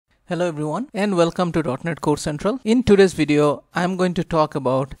Hello everyone and welcome to .NET Core Central. In today's video, I'm going to talk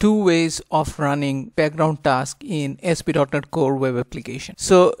about two ways of running background tasks in ASP.NET Core web application.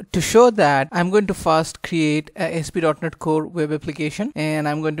 So to show that, I'm going to first create a ASP.NET Core web application and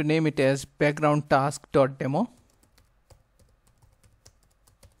I'm going to name it as backgroundtask.demo.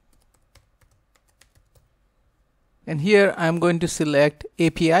 And here I'm going to select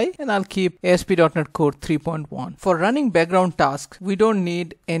API and I'll keep ASP.NET Core 3.1. For running background tasks, we don't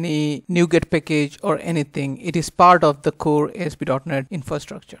need any NuGet package or anything. It is part of the core ASP.NET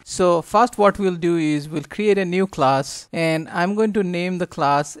infrastructure. So first what we'll do is we'll create a new class and I'm going to name the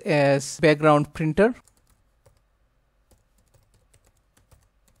class as background printer.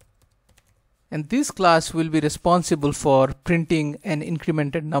 And this class will be responsible for printing an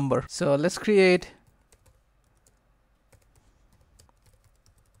incremented number. So let's create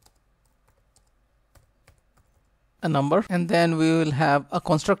a number, and then we will have a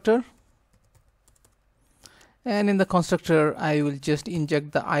constructor, and in the constructor I will just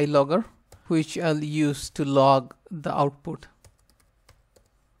inject the iLogger, which I'll use to log the output.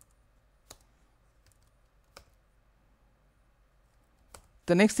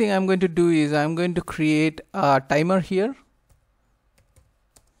 The next thing I'm going to do is I'm going to create a timer here.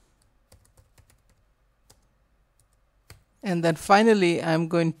 And then finally I'm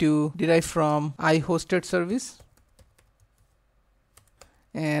going to derive from IHostedService.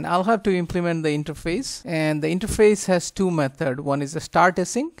 And I'll have to implement the interface, and the interface has two methods. One is a start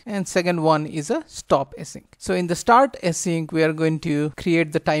async and second one is a stop async. So in the start async we are going to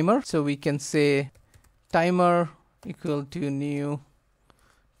create the timer, so we can say timer equal to new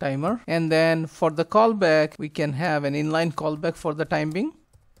timer, and then for the callback we can have an inline callback for the time being,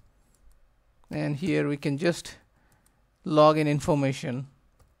 and here we can just log in information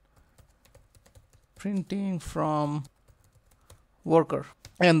printing from worker.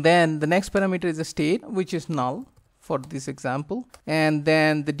 And then the next parameter is a state, which is null for this example, and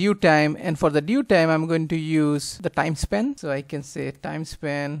then the due time, and for the due time I'm going to use the time span, so I can say time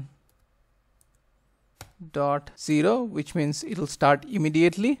span dot 0, which means it'll start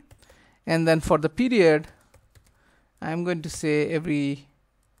immediately, and then for the period I'm going to say every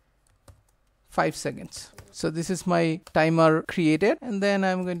 5 seconds. So this is my timer created, and then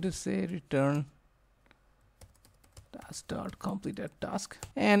I'm going to say return task completed task,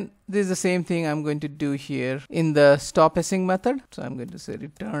 and this is the same thing I'm going to do here in the stop async method. So I'm going to say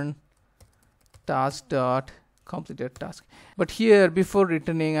return task dot completed task, but here before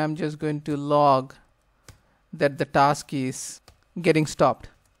returning I'm just going to log that the task is getting stopped.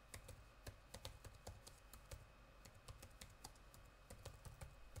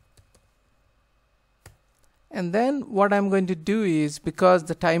 And then what I'm going to do is, because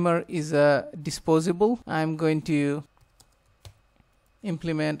the timer is a disposable, I'm going to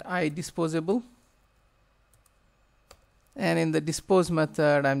implement IDisposable, and in the dispose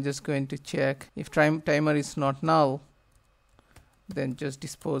method I'm just going to check if timer is not null, then just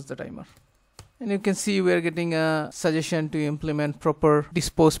dispose the timer. And you can see we're getting a suggestion to implement proper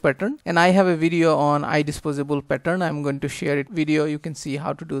dispose pattern, and I have a video on IDisposable pattern. I'm going to share it video, you can see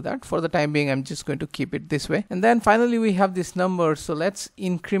how to do that. For the time being I'm just going to keep it this way. And then finally we have this number, so let's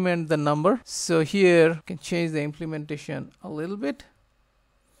increment the number. So here you can change the implementation a little bit,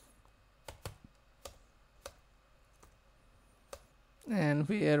 and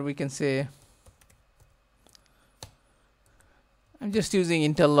here we can say I'm just using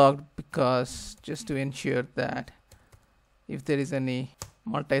interlocked because just to ensure that if there is any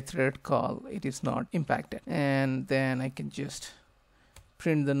multi-thread call it is not impacted, and then I can just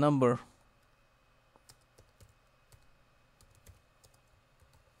print the number.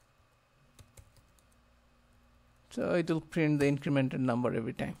 So it will print the incremented number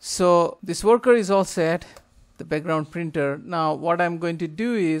every time. So this worker is all set, the background printer. Now what I'm going to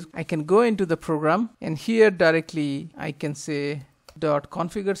do is I can go into the program, and here directly I can say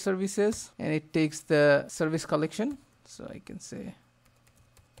 .ConfigureServices, and it takes the service collection, so I can say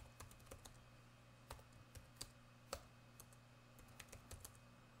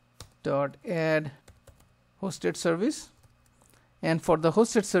 .add hosted service, and for the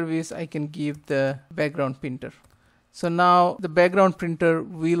hosted service I can give the background printer. So now the background printer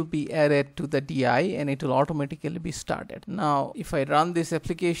will be added to the DI and it will automatically be started. Now if I run this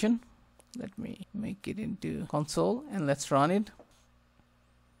application, let me make it into console and let's run it.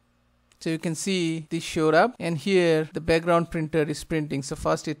 So you can see this showed up, and here the background printer is printing. So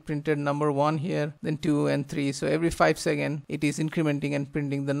first it printed number 1 here, then 2 and 3. So every 5 seconds it is incrementing and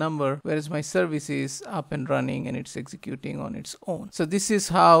printing the number, whereas my service is up and running and it's executing on its own. So this is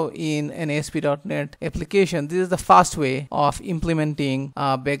how in an ASP.NET application, this is the fast way of implementing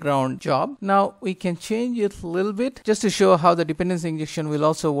a background job. Now we can change it a little bit just to show how the dependency injection will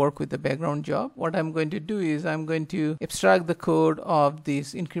also work with the background job. What I'm going to do is I'm going to abstract the code of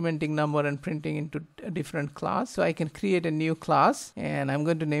this incrementing number and printing into a different class. So I can create a new class and I'm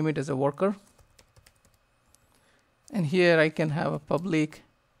going to name it as a worker. And here I can have a public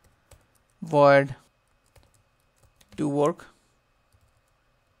void do work.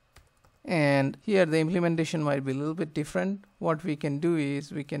 And here the implementation might be a little bit different. What we can do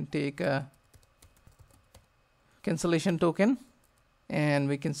is we can take a cancellation token and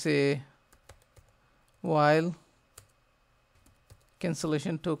we can say while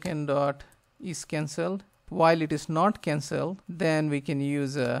cancellation token dot is cancelled. While it is not cancelled, then we can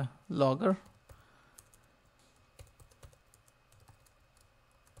use a logger.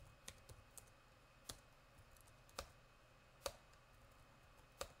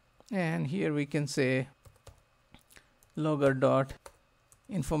 And here we can say logger dot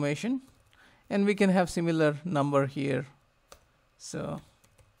information, and we can have similar number here. So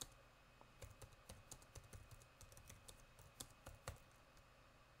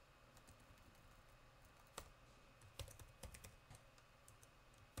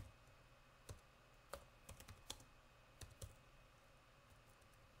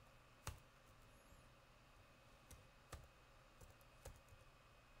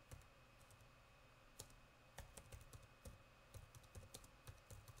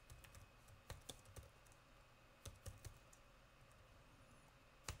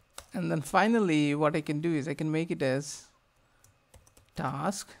and then finally what I can do is I can make it as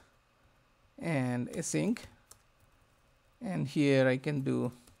task and async, and here I can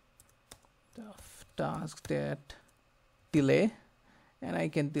do task that delay, and I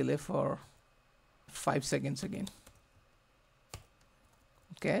can delay for 5 seconds again.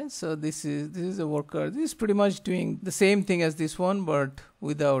 Okay, so this is a worker. This is pretty much doing the same thing as this one but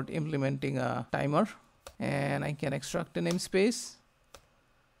without implementing a timer. And I can extract a namespace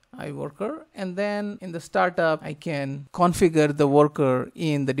iWorker, and then in the startup I can configure the worker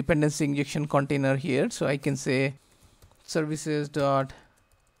in the dependency injection container here. So I can say services dot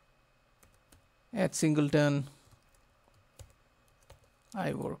add singleton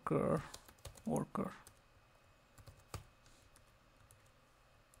iWorker worker,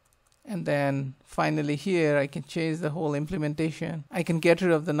 and then finally here I can change the whole implementation. I can get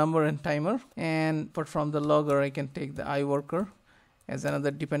rid of the number and timer, and but from the logger I can take the iWorker as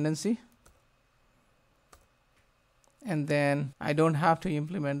another dependency, and then I don't have to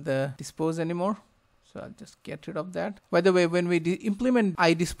implement the dispose anymore. So I'll just get rid of that. By the way, when we implement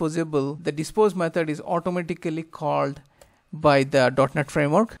iDisposable, the dispose method is automatically called by the .NET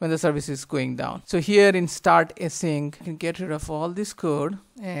framework when the service is going down. So here in start async, I can get rid of all this code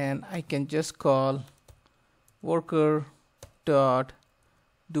and I can just call worker dot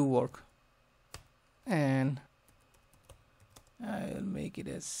do work, and I'll make it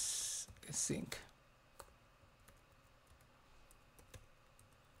as async,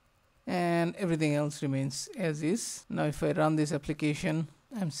 and everything else remains as is. Now if I run this application,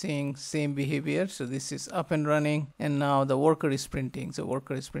 I'm seeing same behavior. So this is up and running, and now the worker is printing. So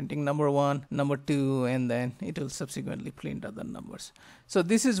worker is printing number 1, number 2, and then it will subsequently print other numbers. So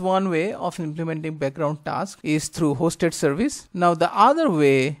this is one way of implementing background task, is through hosted service. Now the other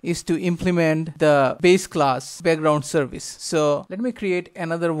way is to implement the base class background service. So let me create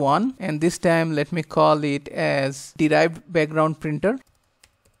another one, and this time let me call it as derived background printer.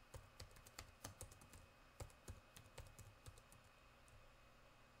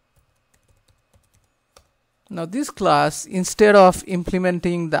 Now this class, instead of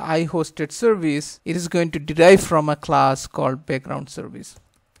implementing the IHostedService, it is going to derive from a class called BackgroundService.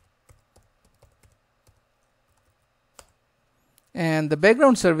 And the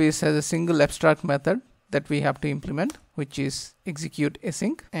BackgroundService has a single abstract method that we have to implement, which is execute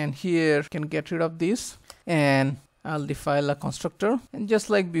async. And here you can get rid of this, and I'll define a constructor. And just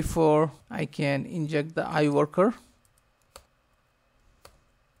like before, I can inject the iWorker.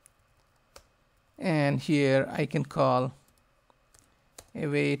 And here I can call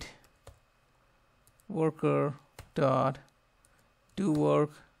await worker dot do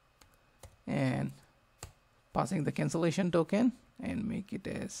work and passing the cancellation token and make it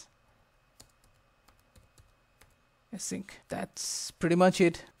as async. That's pretty much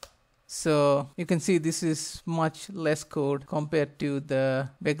it. So you can see this is much less code compared to the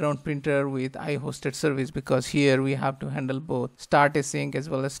background printer with IHostedService, because here we have to handle both start async as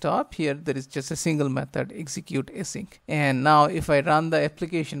well as stop. Here there is just a single method, execute async. And now if I run the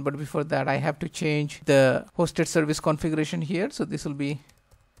application, but before that I have to change the hosted service configuration here. So this will be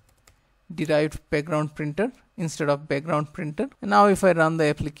derived background printer instead of background printer. And now if I run the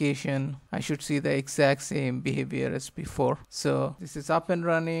application, I should see the exact same behavior as before. So this is up and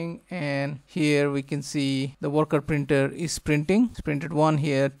running, and here we can see the worker printer is printing. It's printed 1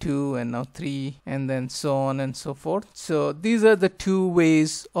 here, 2, and now 3, and then so on and so forth. So these are the two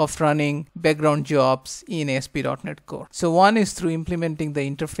ways of running background jobs in ASP.NET Core. So one is through implementing the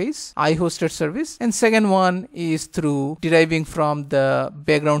interface, IHostedService, and second one is through deriving from the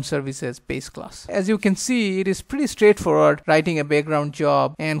background services base class. As you can see, it is pretty straightforward writing a background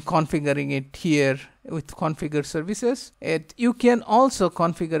job and configuring it here with ConfigureServices. You can also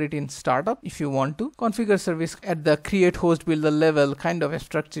configure it in startup if you want to. ConfigureService at the IHostBuilder level kind of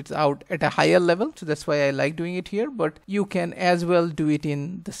abstracts it out at a higher level, so that's why I like doing it here, but you can as well do it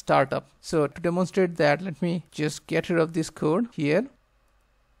in the startup. So to demonstrate that, let me just get rid of this code here,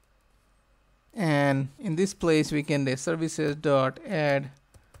 and in this place we can do services.add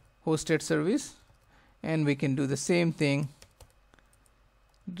hosted service, and we can do the same thing,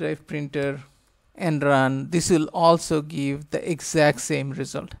 drive printer, and run. This will also give the exact same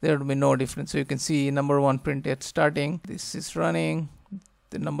result. There will be no difference. So you can see number 1 printed starting, this is running,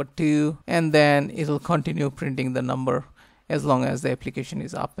 the number 2, and then it will continue printing the number as long as the application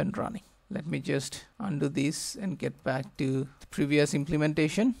is up and running. Let me just undo this and get back to the previous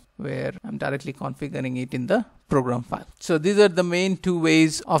implementation where I'm directly configuring it in the program file. So these are the main two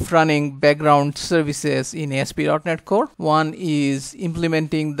ways of running background services in ASP.NET Core. One is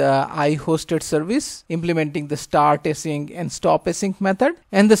implementing the IHostedService, implementing the start async and stop async method.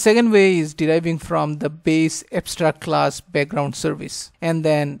 And the second way is deriving from the base abstract class background service and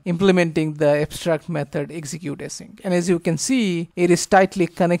then implementing the abstract method execute async. And as you can see, it is tightly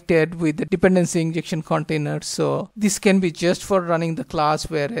connected with the dependency injection container. So this can be just for running the class,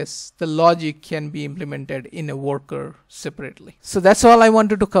 whereas the logic can be implemented in a worker separately. So that's all I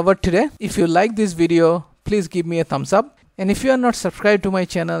wanted to cover today. If you like this video, please give me a thumbs up. And if you are not subscribed to my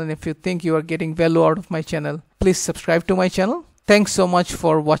channel, and if you think you are getting value out of my channel, please subscribe to my channel. Thanks so much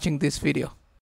for watching this video.